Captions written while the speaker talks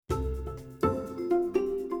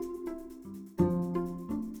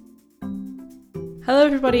Hello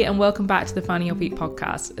everybody and welcome back to the Finding Your Feet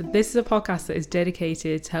podcast. This is a podcast that is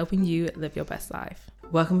dedicated to helping you live your best life.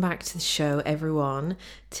 Welcome back to the show, everyone.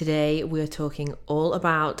 Today we are talking all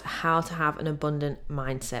about how to have an abundant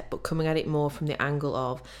mindset, but coming at it more from the angle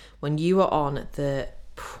of when you are on the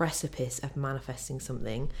precipice of manifesting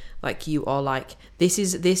something, like you are like,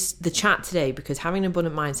 the chat today, because having an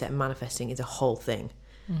abundant mindset and manifesting is a whole thing.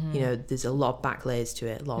 Mm-hmm. You know, there's a lot of back layers to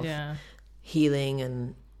it, a lot of healing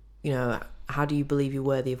and, you know, how do you believe you're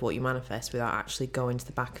worthy of what you manifest without actually going to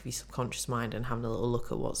the back of your subconscious mind and having a little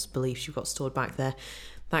look at what beliefs you've got stored back there?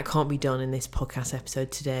 That can't be done in this podcast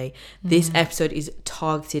episode today. This episode is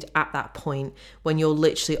targeted at that point when you're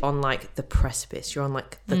literally on like the precipice. You're on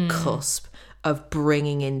like the cusp of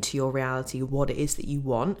bringing into your reality what it is that you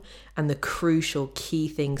want and the crucial key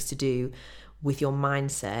things to do with your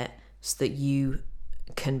mindset so that you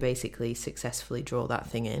can basically successfully draw that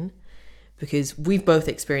thing in. Because we've both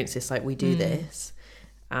experienced this, like we do this,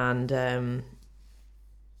 and you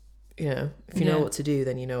know, if you know what to do,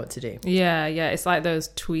 then you know what to do. Yeah, it's like those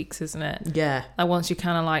tweaks, isn't it? Yeah. Like once you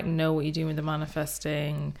kind of like know what you're doing with the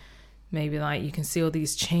manifesting, maybe like you can see all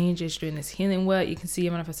these changes, doing this healing work, you can see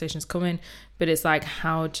your manifestations coming, but it's like,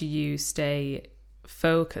 how do you stay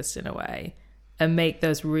focused in a way and make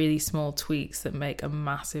those really small tweaks that make a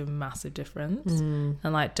massive, massive difference,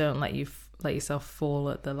 and like don't let yourself fall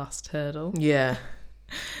at the last hurdle. Yeah.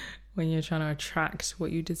 When you're trying to attract what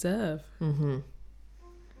you deserve. Mm-hmm.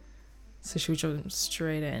 So should we jump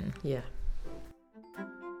straight in? Yeah.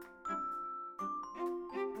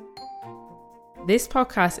 This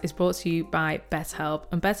podcast is brought to you by BetterHelp,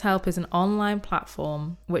 and BetterHelp is an online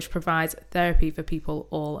platform which provides therapy for people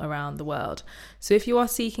all around the world. So if you are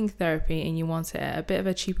seeking therapy and you want it at a bit of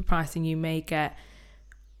a cheaper price than you may get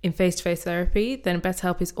in face-to-face therapy, then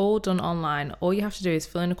BetterHelp is all done online. All you have to do is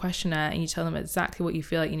fill in a questionnaire and you tell them exactly what you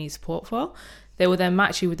feel like you need support for. They will then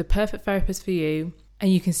match you with the perfect therapist for you,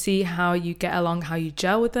 and you can see how you get along, how you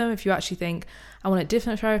gel with them. If you actually think, I want a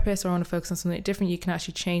different therapist or I want to focus on something different, you can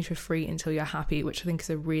actually change for free until you're happy, which I think is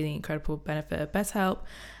a really incredible benefit of BetterHelp.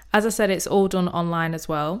 As I said, it's all done online as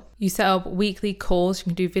well. You set up weekly calls, you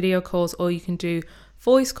can do video calls, or you can do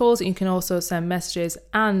voice calls, and you can also send messages,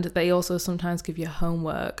 and they also sometimes give you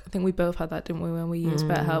homework. I think we both had that, didn't we, when we used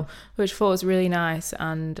BetterHelp, which I thought was really nice,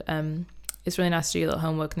 and it's really nice to do your little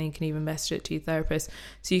homework, and then you can even message it to your therapist.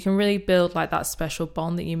 So you can really build like that special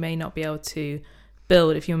bond that you may not be able to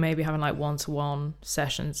build if you're maybe having like one-to-one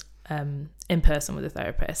sessions in person with a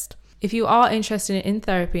therapist. If you are interested in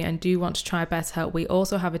therapy and do want to try BetterHelp, we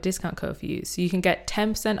also have a discount code for you. So you can get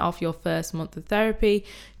 10% off your first month of therapy.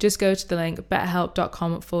 Just go to the link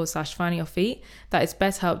betterhelp.com/findingyourfeet. That is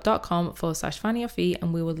betterhelp.com/findingyourfeet,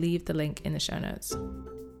 and we will leave the link in the show notes.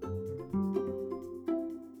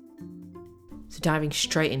 So diving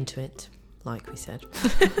straight into it, like we said.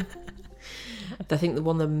 I think that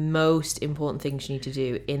one of the most important things you need to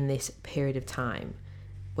do in this period of time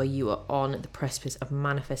where you are on the precipice of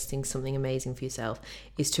manifesting something amazing for yourself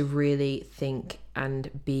is to really think and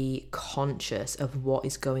be conscious of what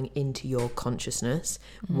is going into your consciousness.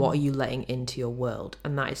 What are you letting into your world?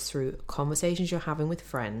 And that is through conversations you're having with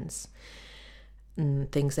friends, and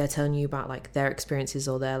things they're telling you about like their experiences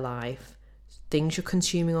or their life, things you're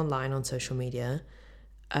consuming online on social media,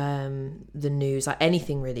 the news, like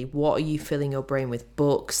anything really. What are you filling your brain with?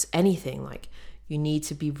 Books, anything. Like, you need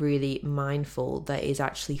to be really mindful that is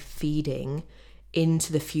actually feeding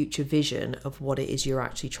into the future vision of what it is you're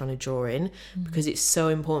actually trying to draw in, because it's so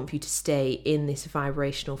important for you to stay in this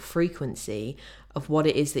vibrational frequency of what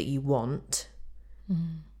it is that you want.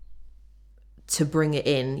 To bring it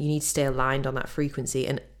in, you need to stay aligned on that frequency.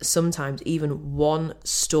 And sometimes even one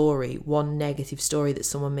negative story that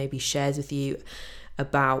someone maybe shares with you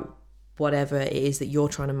about whatever it is that you're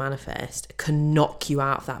trying to manifest can knock you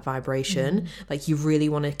out of that vibration. Like, you really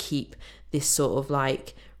want to keep this sort of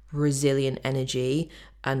like resilient energy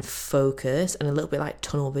and focus, and a little bit like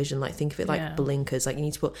tunnel vision. Like, think of it like blinkers. Like, you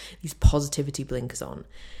need to put these positivity blinkers on.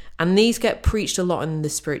 And these get preached a lot in the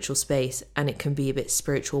spiritual space, and it can be a bit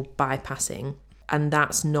spiritual bypassing. And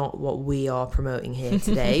that's not what we are promoting here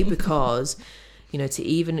today, because, you know, to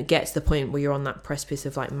even get to the point where you're on that precipice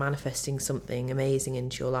of like manifesting something amazing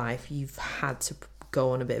into your life, you've had to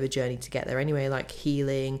go on a bit of a journey to get there anyway. Like,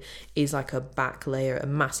 healing is like a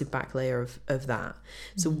massive back layer of that.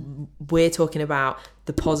 So we're talking about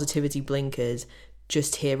the positivity blinkers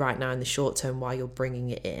just here right now in the short term while you're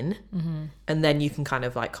bringing it in. And then you can kind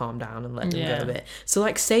of like calm down and let them go a bit. So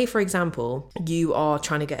like, say for example, you are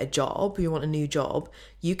trying to get a job, you want a new job,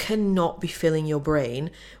 you cannot be filling your brain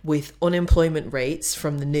with unemployment rates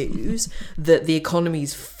from the news that the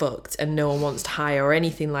economy's fucked and no one wants to hire or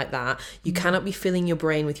anything like that. You cannot be filling your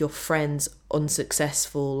brain with your friends'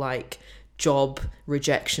 unsuccessful like job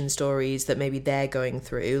rejection stories that maybe they're going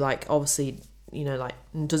through. Like, obviously, you know, like,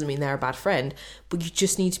 it doesn't mean they're a bad friend, but you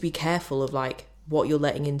just need to be careful of like what you're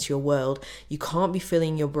letting into your world. You can't be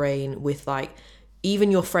filling your brain with like, even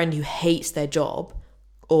your friend who hates their job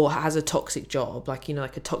or has a toxic job, like, you know,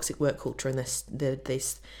 like a toxic work culture, and they're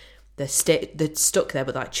stuck there,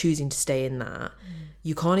 but like choosing to stay in that.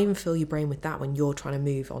 You can't even fill your brain with that when you're trying to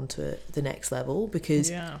move on to the next level, because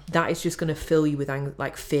that is just going to fill you with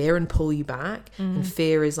like fear and pull you back. And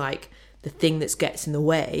fear is like the thing that gets in the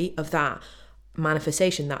way of that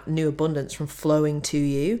manifestation, that new abundance from flowing to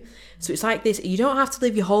you. So it's like this, you don't have to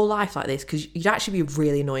live your whole life like this, because you'd actually be a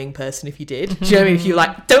really annoying person if you did. Do you know what I mean? If you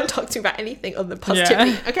like, don't talk to me about anything other than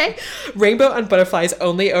positivity, okay? Rainbow and butterflies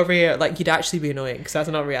only over here, like, you'd actually be annoying, because that's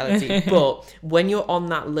not reality. But when you're on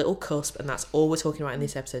that little cusp, and that's all we're talking about in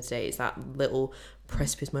this episode today, is that little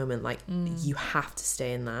precipice moment, like you have to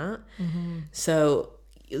stay in that. So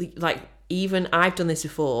like, even I've done this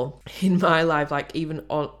before in my life, like even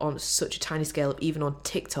on such a tiny scale, even on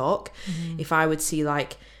TikTok, if I would see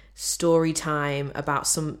like story time about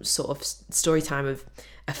some sort of story time of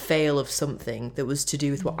a fail of something that was to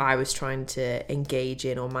do with what I was trying to engage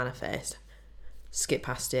in or manifest, skip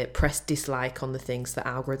past it, press dislike on the things, the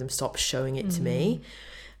algorithm stops showing it to me.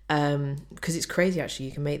 Because it's crazy, actually.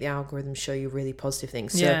 You can make the algorithm show you really positive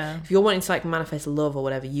things. So if you're wanting to like manifest love or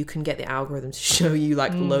whatever, you can get the algorithm to show you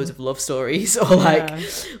like loads of love stories or like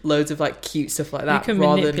loads of like cute stuff like that. You can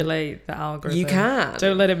manipulate the algorithm. You can.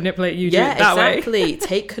 Don't let it manipulate you. Do it that exactly. way.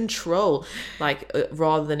 Take control. Like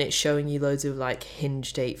rather than it showing you loads of like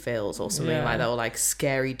Hinge date fails or something like that, or like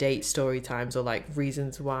scary date story times, or like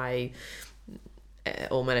reasons why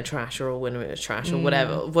all men are trash, or all women are trash, or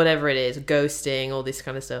whatever it is, ghosting, all this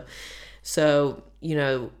kind of stuff. So, you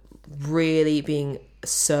know, really being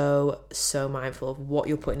so mindful of what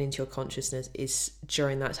you're putting into your consciousness is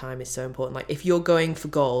during that time is so important. Like, if you're going for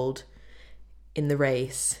gold in the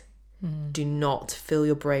race, do not fill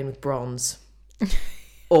your brain with bronze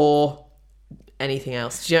or anything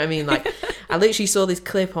else. Do you know what I mean? Like, I literally saw this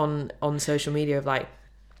clip on social media of like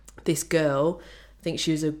this girl, I think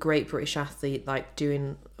she was a great British athlete, like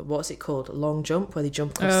doing, what's it called, a long jump where they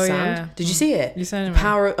jump across sand. Yeah. Did you see it? You said it. The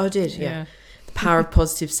power of, the power of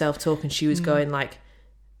positive self-talk. And she was going like,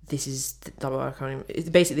 this is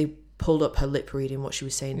it basically pulled up her lip reading what she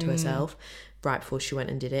was saying to herself right before she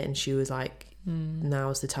went and did it. And she was like,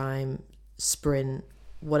 now's the time, sprint,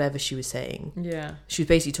 whatever she was saying. She was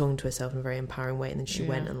basically talking to herself in a very empowering way. And then she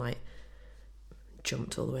went and like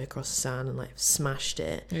jumped all the way across the sand and like smashed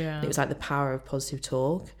it. And it was like the power of positive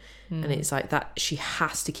talk. And it's like that she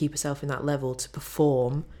has to keep herself in that level to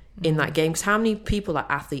perform in that game. Because how many people, like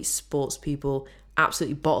athletes, sports people,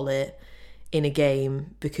 absolutely bottle it in a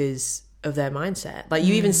game because of their mindset? Like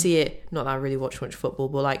you even see it, not that I really watch much football,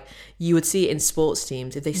 but like you would see it in sports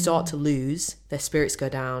teams. If they start to lose, their spirits go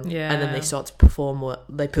down, and then they start to perform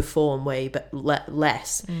way but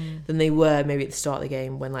less than they were maybe at the start of the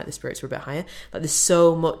game when like the spirits were a bit higher. Like there's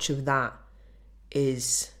so much of that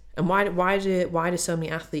is, and why do so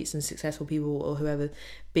many athletes and successful people or whoever,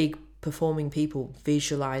 big performing people,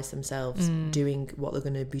 visualize themselves doing what they're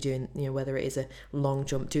going to be doing, you know, whether it is a long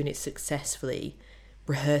jump, doing it successfully,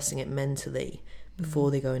 rehearsing it mentally before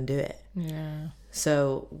they go and do it.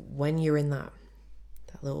 So when you're in that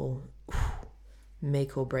little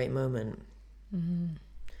make or break moment, where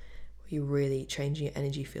you're really changing your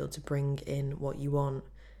energy field to bring in what you want,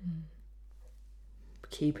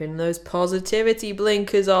 keeping those positivity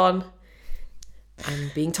blinkers on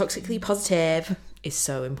and being toxically positive is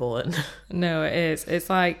so important. No, it is. It's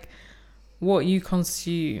like what you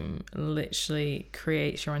consume literally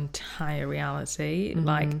creates your entire reality.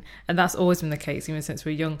 Like, and that's always been the case even since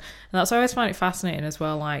we're young. And that's why I always find it fascinating as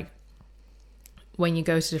well, like when you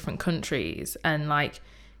go to different countries and like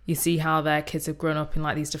you see how their kids have grown up in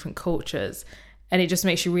like these different cultures, and it just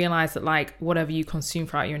makes you realize that like whatever you consume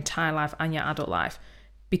throughout your entire life and your adult life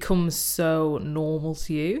becomes so normal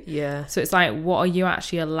to you. So it's like, what are you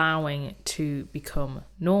actually allowing to become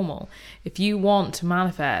normal? If you want to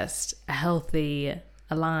manifest a healthy,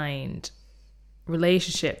 aligned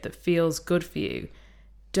relationship that feels good for you,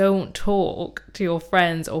 don't talk to your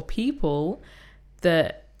friends or people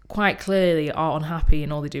that quite clearly are unhappy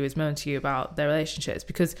and all they do is moan to you about their relationships,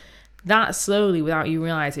 because that slowly, without you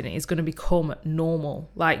realizing it, is going to become normal.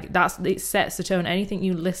 Like it sets the tone. Anything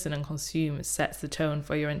you listen and consume sets the tone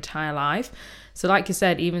for your entire life. So like you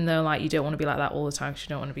said, even though like you don't want to be like that all the time, because you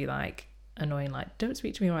don't want to be like annoying, like don't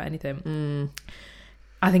speak to me about anything.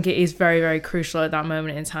 I think it is very, very crucial at that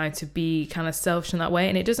moment in time to be kind of selfish in that way.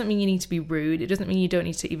 And it doesn't mean you need to be rude. It doesn't mean you don't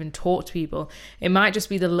need to even talk to people. It might just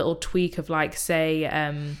be the little tweak of like, say,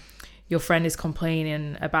 your friend is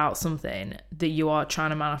complaining about something that you are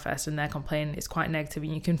trying to manifest, and they're complaining it's quite negative,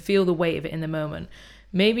 and you can feel the weight of it in the moment.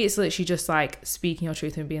 Maybe it's literally just like speaking your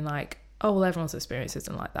truth and being like, oh, well, everyone's experience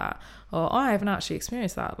isn't like that. Or, oh, I haven't actually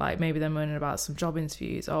experienced that. Like maybe they're moaning about some job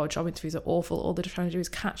interviews. Oh, job interviews are awful. All they're trying to do is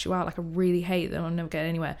catch you out. Like I really hate them. I'm never getting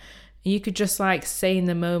anywhere. And you could just like say in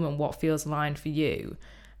the moment what feels aligned for you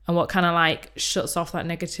and what kind of like shuts off that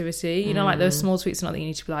negativity. You know, like those small tweets are not that you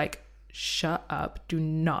need to be like, shut up, do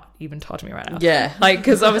not even talk to me right now. Yeah. Like,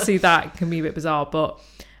 because obviously that can be a bit bizarre, but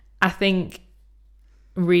I think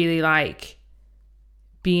really like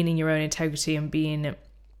being in your own integrity and being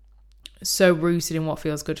so rooted in what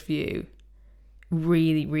feels good for you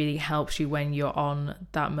really, really helps you when you're on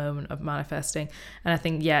that moment of manifesting. And I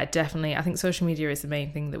think, yeah, definitely, I think social media is the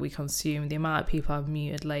main thing that we consume. The amount of people I've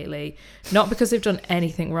muted lately, not because they've done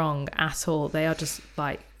anything wrong at all, they are just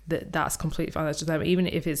like, that's completely fine, that's just them. Even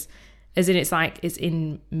if it's, as in it's like, it's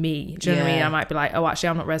in me, do you know what I mean? I might be like, oh, actually,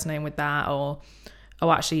 I'm not resonating with that, or,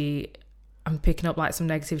 oh, actually, I'm picking up like some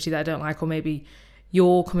negativity that I don't like, or maybe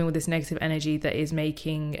you're coming with this negative energy that is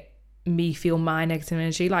making me feel my negative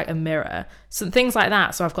energy, like a mirror. So things like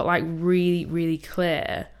that. So I've got like really, really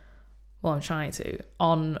clear, well, I'm trying to,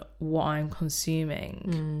 on what I'm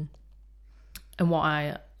consuming and what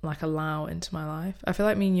I like allow into my life. I feel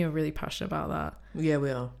like me and you are really passionate about that. Yeah, we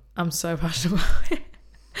are. I'm so passionate about it.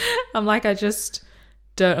 I'm like, I just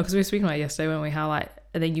don't know, because we were speaking about it yesterday, weren't we? How like,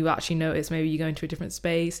 and then you actually notice maybe you go into a different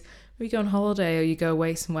space, or you go on holiday, or you go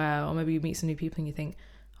away somewhere, or maybe you meet some new people and you think,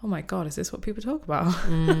 oh my God, is this what people talk about?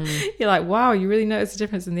 You're like, wow, you really notice the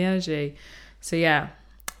difference in the energy. So yeah,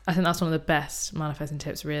 I think that's one of the best manifesting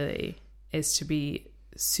tips really, is to be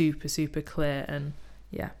super, super clear and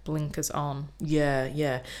yeah, blinkers on.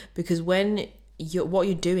 Yeah. Because when what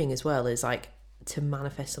you're doing as well is like to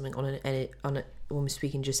manifest something on when we're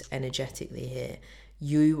speaking just energetically here,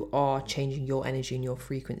 you are changing your energy and your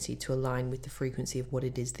frequency to align with the frequency of what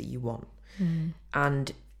it is that you want.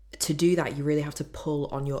 And to do that, you really have to pull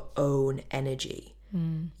on your own energy,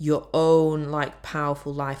 your own like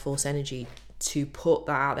powerful life force energy, to put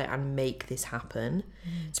that out there and make this happen,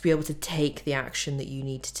 to be able to take the action that you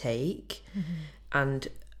need to take and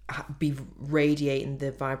be radiating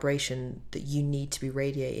the vibration that you need to be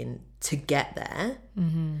radiating to get there.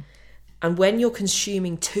 And when you're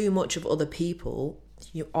consuming too much of other people,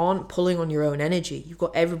 you aren't pulling on your own energy. You've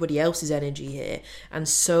got everybody else's energy here. And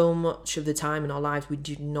so much of the time in our lives, we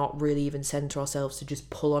do not really even center ourselves to just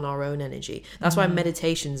pull on our own energy. That's why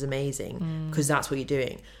meditation is amazing, because that's what you're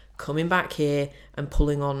doing. Coming back here and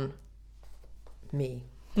pulling on me.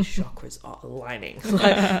 The chakras are aligning,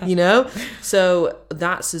 you know? So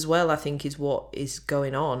that's as well, I think, is what is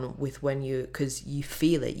going on with when you, because you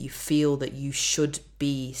feel it, you feel that you should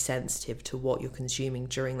be sensitive to what you're consuming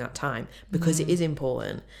during that time, because it is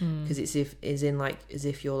important, because it's as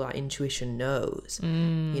if your like intuition knows,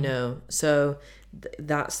 you know? So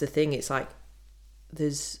that's the thing. It's like,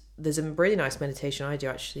 there's a really nice meditation I do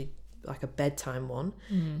actually, like a bedtime one,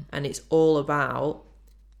 and it's all about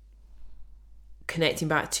connecting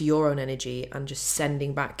back to your own energy and just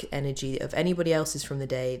sending back energy of anybody else's from the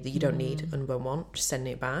day that you don't need and won't want, just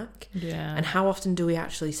sending it back. Yeah. And how often do we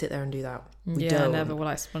actually sit there and do that? We don't. Never. We're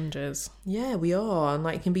like sponges. Yeah, we are. And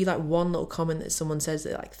like, it can be like one little comment that someone says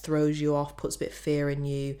that like throws you off, puts a bit of fear in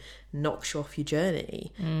you, knocks you off your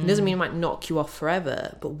journey. It doesn't mean it might knock you off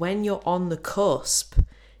forever, but when you're on the cusp,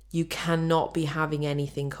 you cannot be having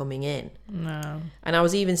anything coming in. No. And I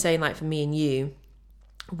was even saying, like, for me and you,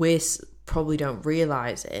 we're probably don't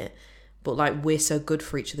realize it, but like we're so good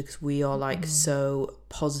for each other because we are like so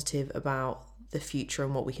positive about the future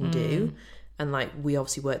and what we can do, and like we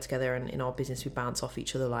obviously work together, and in our business we bounce off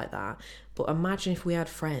each other like that. But imagine if we had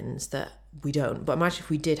friends that we don't, but imagine if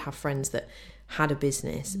we did have friends that had a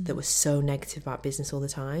business that was so negative about business all the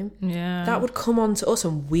time. Yeah, that would come on to us,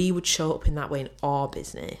 and we would show up in that way in our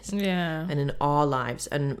business, and in our lives,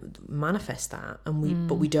 and manifest that. And we,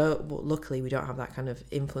 but we don't. Well, luckily, we don't have that kind of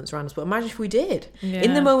influence around us. But imagine if we did.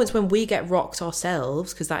 In the moments when we get rocked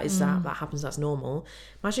ourselves, because that is that happens. That's normal.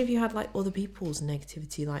 Imagine if you had like other people's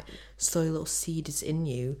negativity, like slowly little seeds in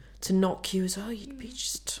you to knock you as well. You'd be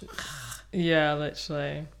just. Yeah,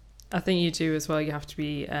 literally. I think you do as well. You have to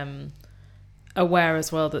be aware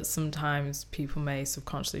as well that sometimes people may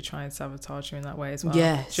subconsciously try and sabotage you in that way as well.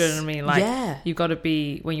 Yes. Do you know what I mean? Like, yeah. you've got to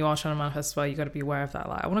be, when you are trying to manifest as well, you've got to be aware of that.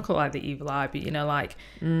 Like, I want to call it like the evil eye, but you know, like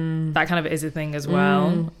that kind of is a thing as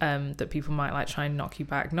well, that people might like try and knock you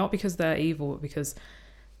back, not because they're evil, but because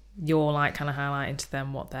you're like kind of highlighting to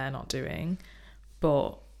them what they're not doing.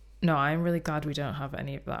 But no, I'm really glad we don't have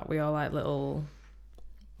any of that. We are like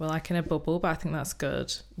we're like in a bubble, but I think that's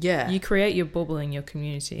good. Yeah. You create your bubble in your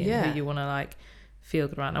community and who you want to like feel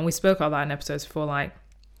good around. And we spoke about that in episodes before, like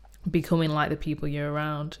becoming like the people you're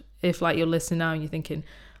around. If like you're listening now and you're thinking,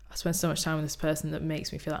 I spent so much time with this person that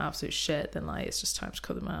makes me feel like absolute shit, then like it's just time to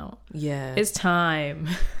cut them out. Yeah. It's time.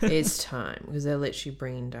 It's time, because they're literally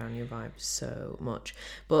bringing down your vibe so much.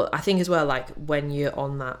 But I think as well, like when you're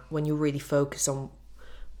on that, when you really focus on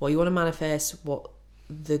what you want to manifest, what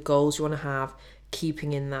the goals you want to have,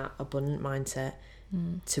 keeping in that abundant mindset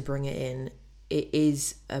to bring it in, it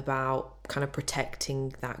is about kind of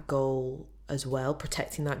protecting that goal as well,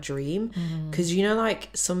 protecting that dream. Because you know, like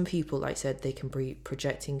some people, like I said, they can be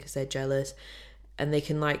projecting because they're jealous, and they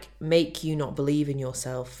can like make you not believe in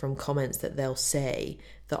yourself from comments that they'll say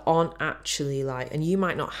that aren't actually like, and you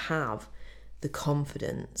might not have the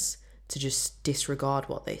confidence to just disregard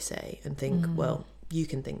what they say and think, well, you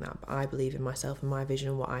can think that, but I believe in myself and my vision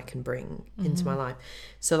and what I can bring into my life.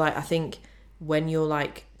 So like, I think when you're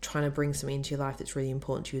like trying to bring something into your life that's really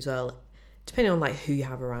important to you as well, depending on like who you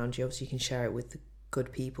have around you, obviously you can share it with the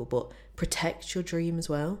good people, but protect your dream as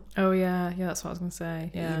well. Oh yeah, that's what I was gonna say.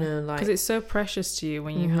 Yeah, you know, like, because it's so precious to you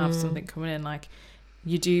when you have something coming in. Like,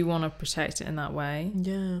 you do want to protect it in that way.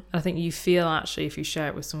 Yeah. I think you feel actually if you share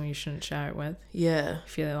it with someone you shouldn't share it with. Yeah. You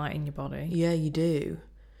feel it like in your body. Yeah, you do.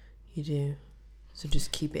 So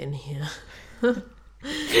just keep it in here.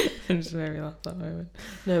 It just made me laugh that moment.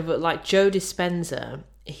 No, but like Joe Dispenza,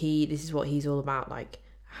 this is what he's all about, like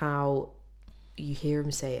how you hear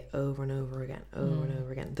him say it over and over again, and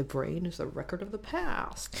over again. The brain is the record of the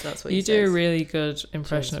past. That's what you he do says. a really good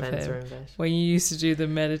impression of him when you used to do the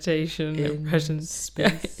meditation impressions.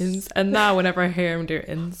 And now whenever I hear him do it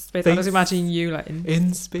in space, I just imagine you like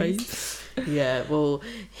in space. Yeah, well,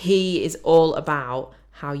 he is all about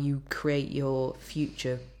how you create your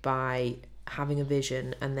future by having a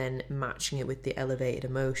vision and then matching it with the elevated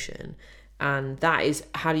emotion. And that is,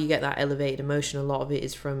 how do you get that elevated emotion? A lot of it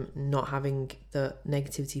is from not having the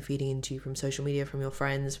negativity feeding into you from social media, from your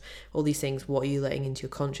friends, all these things. What are you letting into your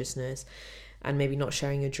consciousness? And maybe not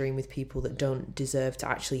sharing your dream with people that don't deserve to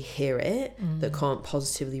actually hear it, that can't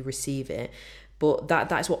positively receive it. But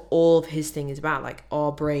that's what all of his thing is about. Like,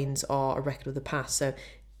 our brains are a record of the past. So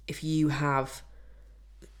if you have,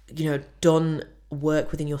 you know, done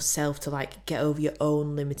work within yourself to like get over your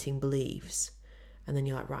own limiting beliefs, and then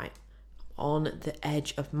you're like, right, I'm on the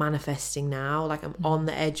edge of manifesting now, like I'm on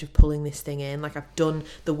the edge of pulling this thing in, like I've done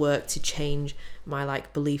the work to change my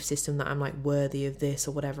like belief system that I'm like worthy of this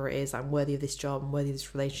or whatever it is, I'm worthy of this job, I'm worthy of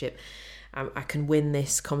this relationship, I can win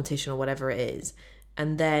this competition or whatever it is.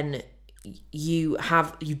 And then you've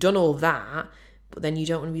done all that, but then you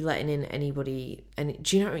don't want to be letting in anybody. And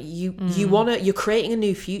do you know, you're creating a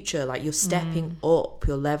new future, like you're stepping up,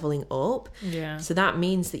 you're leveling up. Yeah. So that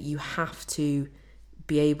means that you have to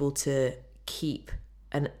be able to keep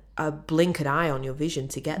a blinkered eye on your vision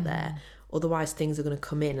to get there. Otherwise things are going to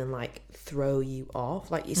come in and like throw you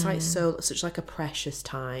off. Like it's like such like a precious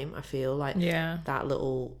time, I feel like. Yeah. That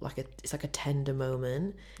little it's like a tender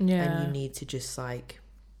moment. Yeah. And you need to just like,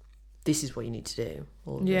 this is what you need to do.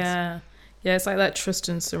 Yeah, it's like that trust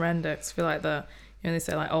and surrender. Cause I feel like they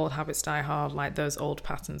say like old habits die hard, like those old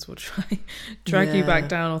patterns will drag you back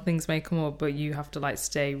down, or things may come up, but you have to like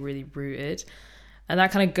stay really rooted. And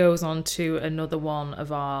that kind of goes on to another one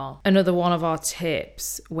of our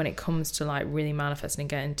tips when it comes to like really manifesting and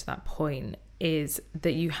getting to that point, is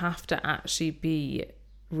that you have to actually be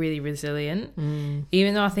really resilient.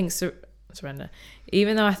 Even though I think surrender,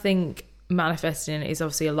 even though I think manifesting is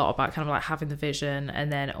obviously a lot about kind of like having the vision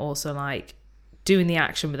and then also like doing the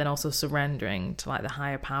action, but then also surrendering to like the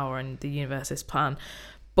higher power and the universe's plan.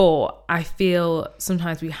 But I feel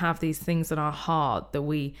sometimes we have these things in our heart that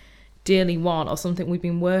we dearly want, or something we've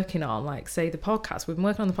been working on, like say the podcast. We've been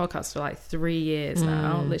working on the podcast for like 3 years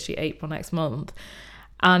now, literally April next month.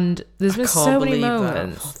 And there's been so many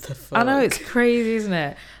moments. What the fuck? I know, it's crazy, isn't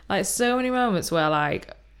it? Like so many moments where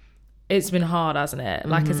like it's been hard, hasn't it?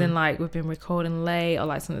 Like as in like we've been recording late, or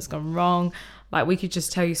like something's gone wrong. Like we could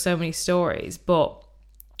just tell you so many stories, but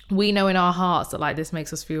we know in our hearts that like this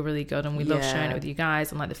makes us feel really good, and we love sharing it with you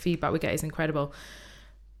guys, and like the feedback we get is incredible.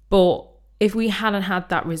 But if we hadn't had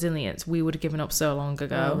that resilience, we would have given up so long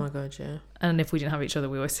ago. Oh my god, yeah. And if we didn't have each other,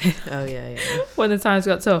 we always say that. Oh yeah. When the times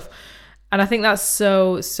got tough. And I think that's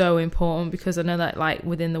so important, because I know that like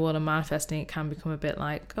within the world of manifesting, it can become a bit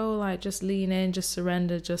like, oh, like just lean in, just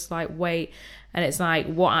surrender, just like wait. And it's like,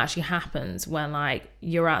 what actually happens when like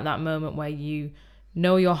you're at that moment where you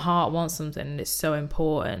know your heart wants something and it's so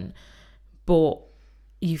important, but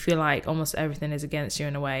you feel like almost everything is against you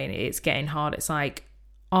in a way and it's getting hard. It's like,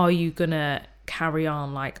 are you gonna carry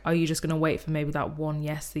on? Like, are you just gonna wait for maybe that one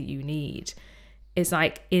yes that you need? It's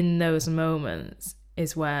like in those moments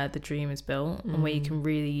is where the dream is built, and where you can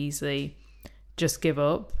really easily just give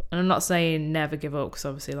up. And I'm not saying never give up, because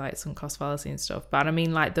obviously like some cost fallacy and stuff, but I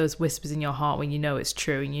mean like those whispers in your heart when you know it's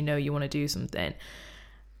true and you know you want to do something,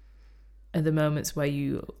 are the moments where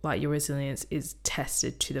you like your resilience is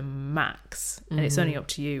tested to the max. And it's only up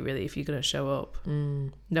to you really if you're going to show up.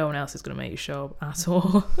 No one else is going to make you show up at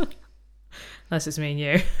all. Unless it's me and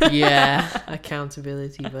you. Yeah,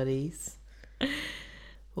 accountability buddies.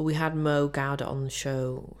 Well, we had Mo Gowda on the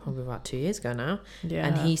show probably about 2 years ago now. Yeah.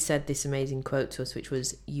 And he said this amazing quote to us, which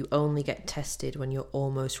was, you only get tested when you're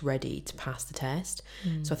almost ready to pass the test.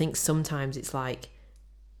 So I think sometimes it's like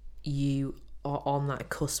you are on that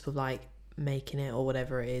cusp of like making it or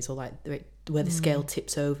whatever it is, or like where the scale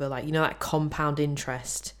tips over, like, you know, that compound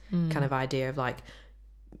interest kind of idea of like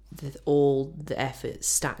all the effort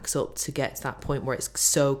stacks up to get to that point where it's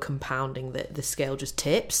so compounding that the scale just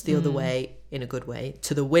tips the other way, in a good way,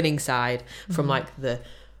 to the winning side, from like the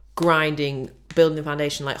grinding, building the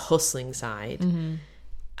foundation, like hustling side.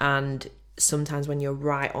 And sometimes when you're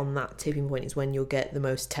right on that tipping point is when you'll get the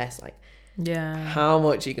most tests, like how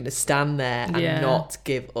much are you going to stand there and not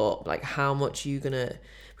give up, like how much are you going to,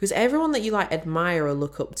 because everyone that you like admire or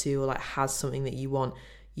look up to or like has something that you want,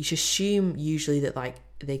 you should assume usually that like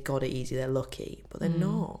they got it easy, they're lucky, but they're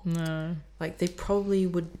not. No. Like they probably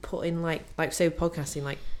would put in like say with podcasting,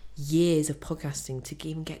 like years of podcasting to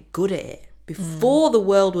even get good at it before the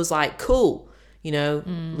world was like, cool, you know,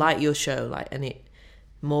 like your show, like, and it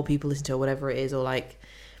more people listen to it, or whatever it is, or like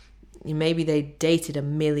maybe they dated a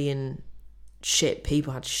million shit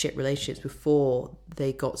people, had shit relationships before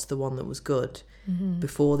they got to the one that was good,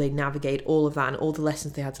 before they navigate all of that and all the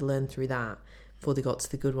lessons they had to learn through that before they got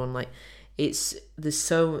to the good one. Like there's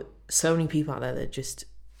so many people out there that just,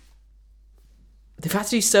 they've had to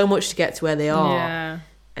do so much to get to where they are.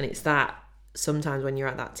 And it's that sometimes when you're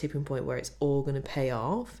at that tipping point where it's all going to pay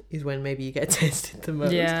off is when maybe you get tested the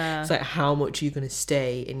most. It's like how much you're going to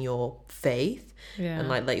stay in your faith and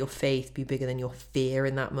like let your faith be bigger than your fear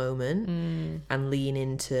in that moment, and lean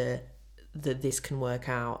into that this can work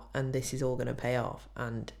out and this is all going to pay off.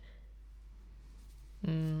 And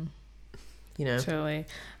you know, totally.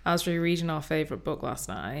 I was rereading our favourite book last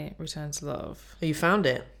night, Return to Love. Oh, you found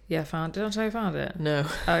it? Yeah, I found it. Did I tell you I found it? No.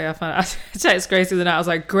 Oh yeah, I found it. I texted Grace the other night. I was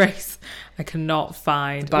like, Grace, I cannot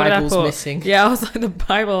find. The Bible's missing. Yeah, I was like, the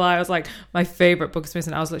Bible. I was like, my favourite book is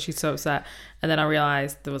missing. I was literally so upset. And then I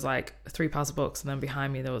realised there was like 3 piles of books, and then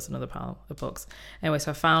behind me there was another pile of books. Anyway,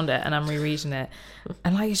 so I found it and I'm rereading it.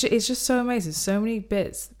 And like, it's just so amazing. So many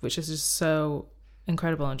bits which is just so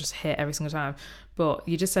incredible and just hit every single time. But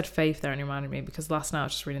you just said faith there and you reminded me, because last night I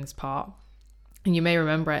was just reading this part and you may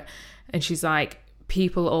remember it, and she's like,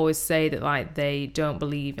 people always say that like they don't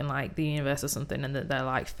believe in like the universe or something and that they're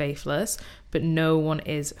like faithless, but no one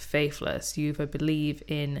is faithless. You either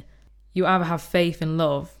have faith in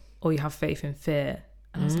love or you have faith in fear.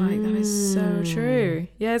 And I was like, that is so true.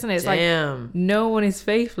 Yeah, isn't it? It's Damn. Like no one is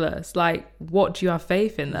faithless. Like, what do you have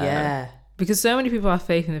faith in there? Yeah. Because so many people have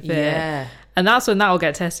faith in the fear. Yeah. And that's when that will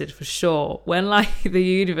get tested for sure. When like the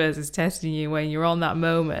universe is testing you, when you're on that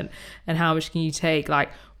moment, and how much can you take? Like,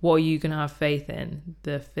 what are you going to have faith in?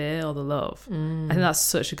 The fear or the love? I think that's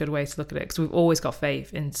such a good way to look at it, because we've always got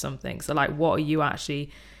faith in something. So like, what are you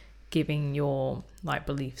actually giving your like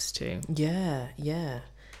beliefs to? Yeah.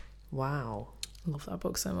 Wow. I love that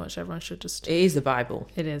book so much. Everyone should just... It is the Bible.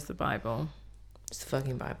 It is the Bible. It's the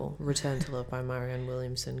fucking Bible. Return to Love by Marianne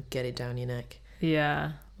Williamson. Get it down your neck.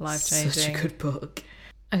 Yeah. Life-changing. Such a good book.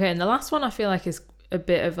 Okay, and the last one I feel like is a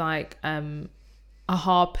bit of like a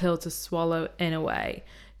hard pill to swallow in a way.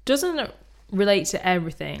 Doesn't relate to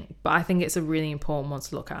everything, but I think it's a really important one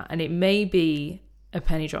to look at. And it may be a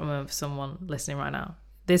penny drop moment for someone listening right now.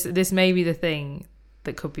 This may be the thing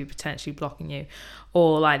that could be potentially blocking you,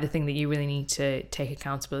 or like the thing that you really need to take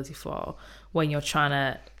accountability for when you're trying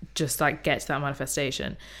to just like get to that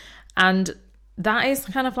manifestation. And that is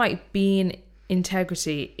kind of like being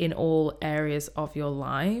integrity in all areas of your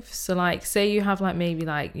life. So like, say you have like maybe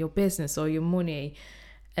like your business or your money,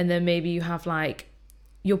 and then maybe you have like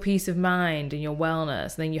your peace of mind and your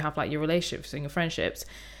wellness, and then you have like your relationships and your friendships.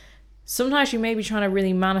 sometimes you may be trying to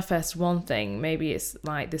really manifest one thing. Maybe it's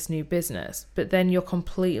like this new business, but then you're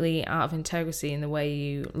completely out of integrity in the way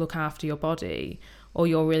you look after your body, or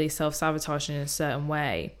you're really self-sabotaging in a certain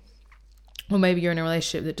way. Or maybe you're in a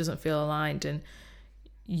relationship that doesn't feel aligned, and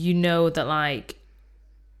you know that like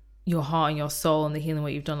your heart and your soul and the healing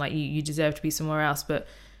what you've done, like you deserve to be somewhere else, but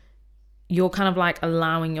you're kind of like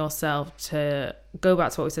allowing yourself to go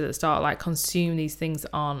back to what we said at the start, like consume these things that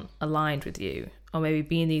aren't aligned with you, or maybe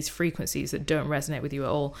be in these frequencies that don't resonate with you at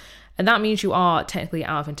all. And that means you are technically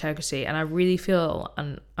out of integrity. And I really feel,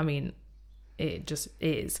 and I mean, it just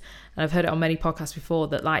is, and I've heard it on many podcasts before,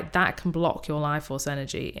 that like that can block your life force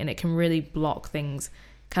energy, and it can really block things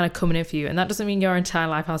kind of coming in for you. And that doesn't mean your entire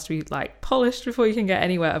life has to be like polished before you can get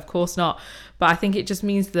anywhere, of course not. But I think it just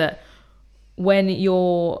means that when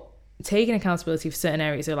you're taking accountability for certain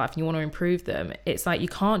areas of your life and you want to improve them, it's like you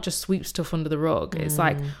can't just sweep stuff under the rug. It's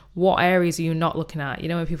like, what areas are you not looking at? You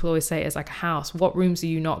know, when people always say it's like a house, what rooms are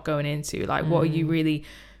you not going into? Like, what are you really,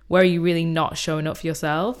 where are you really not showing up for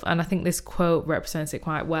yourself? And I think this quote represents it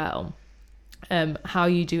quite well. How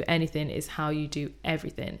you do anything is how you do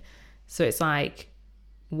everything. So it's like,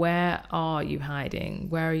 where are you hiding?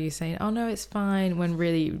 Where are you saying, oh no, it's fine, when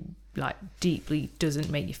really like deeply doesn't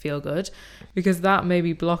make you feel good? Because that may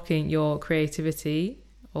be blocking your creativity,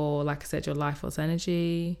 or like I said, your life force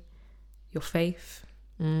energy, your faith,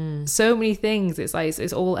 so many things. It's like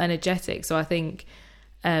it's all energetic. So I think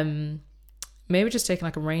maybe just taking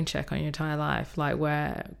like a rain check on your entire life, like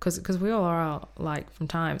where, because we all are out, like from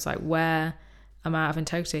times, like where am I out of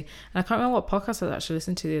integrity? And I can't remember what podcast I actually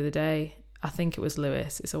listened to the other day. I think it was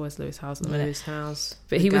Lewis. It's always Lewis Howes at the minute. Lewis Howes.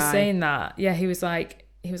 But he was saying that, yeah, he was like,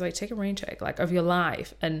 take a rain check, like, of your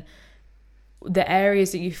life, and the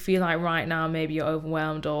areas that you feel like right now maybe you're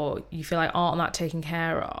overwhelmed, or you feel like aren't that taken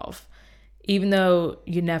care of, even though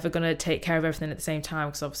you're never going to take care of everything at the same time,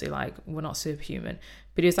 because obviously like we're not superhuman.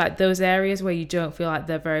 But it's like those areas where you don't feel like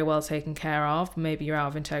they're very well taken care of, maybe you're out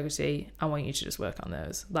of integrity, I want you to just work on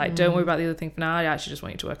those. Like, don't worry about the other thing for now, I actually just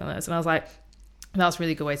want you to work on those. And I was like, that's a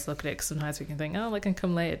really good way to look at it, because sometimes we can think, oh, they can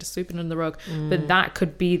come later, just sweep it under the rug. But that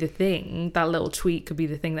could be the thing, that little tweak could be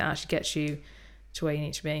the thing that actually gets you to where you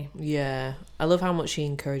need to be. Yeah. I love how much he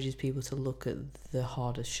encourages people to look at the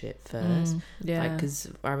hardest shit first. Yeah. Like,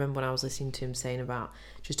 because I remember when I was listening to him saying about,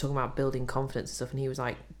 just talking about building confidence and stuff, and he was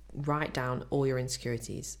like, write down all your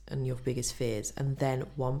insecurities and your biggest fears, and then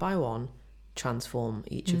one by one transform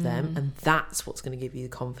each of them, and that's what's going to give you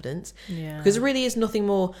the confidence. Yeah. Because there really is nothing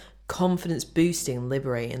more confidence boosting,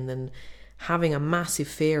 liberating than having a massive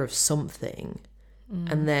fear of something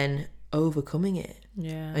and then overcoming it.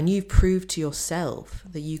 Yeah. And you've proved to yourself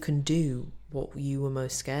that you can do what you were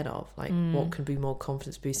most scared of. Like, what can be more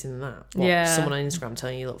confidence boosting than that? What, Yeah. someone on Instagram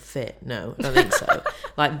telling you you look fit? No, I don't think so.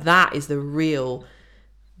 Like, that is the real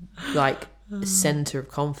like center of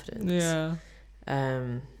confidence. Yeah.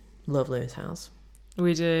 Love Lewis Howes.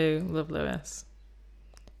 We do love Lewis.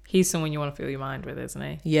 He's someone you want to fill your mind with, isn't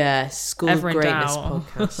he? Yeah, School Ever of in Greatness doubt.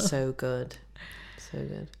 podcast. So good. So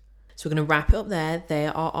good. So we're going to wrap it up there. They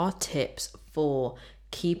are our tips for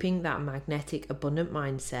keeping that magnetic, abundant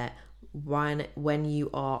mindset when you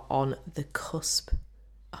are on the cusp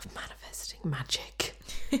of manifesting magic.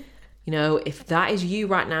 You know, if that is you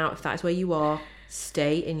right now, if that's where you are,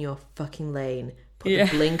 stay in your fucking lane. Put the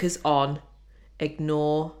blinkers on.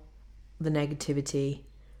 Ignore the negativity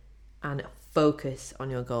and focus on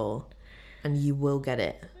your goal, and you will get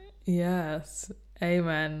it. Yes.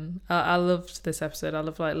 Amen. I loved this episode. I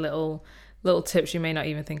love like little tips you may not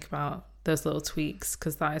even think about, those little tweaks,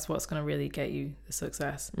 because that is what's going to really get you the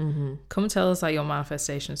success. Come and tell us like your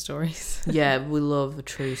manifestation stories. Yeah, we love a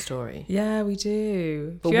true story. Yeah, we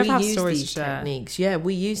do. But do you we ever have use stories these to share? techniques. Yeah,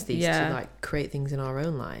 we use these Yeah. to like create things in our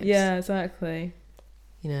own lives. Yeah, exactly.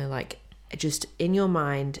 You know, like just in your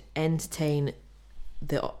mind, entertain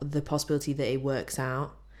the possibility that it works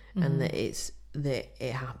out and that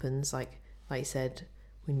it happens. Like you said,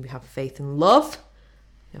 when we have faith in love,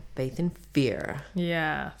 we have faith in fear.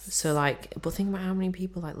 Yeah. So like, but think about how many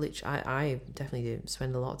people like literally, I definitely do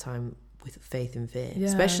spend a lot of time with faith and fear. Yeah.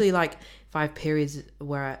 Especially like if I have periods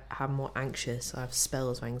where I'm more anxious, I have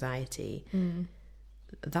spells of anxiety.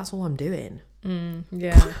 That's all I'm doing.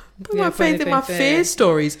 Yeah. Put my faith in my fear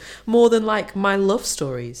stories more than like my love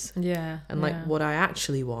stories. Yeah. And like what I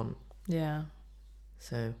actually want. Yeah.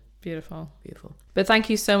 So beautiful. But thank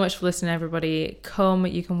you so much for listening, everybody.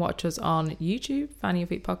 You can watch us on YouTube, Fanny Your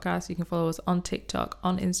Feet Podcast. You can follow us on TikTok,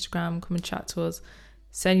 on Instagram. Come and chat to us.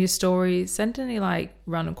 Send your stories. Send any like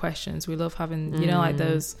random questions. We love having, you know, like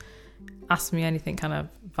those ask me anything kind of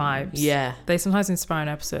vibes. Yeah. They sometimes inspire an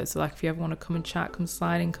episode. So like if you ever want to come and chat, come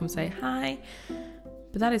slide in, come say hi,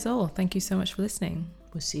 But that is all. Thank you so much for listening.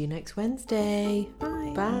 We'll see you next Wednesday.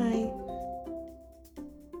 Bye. Bye.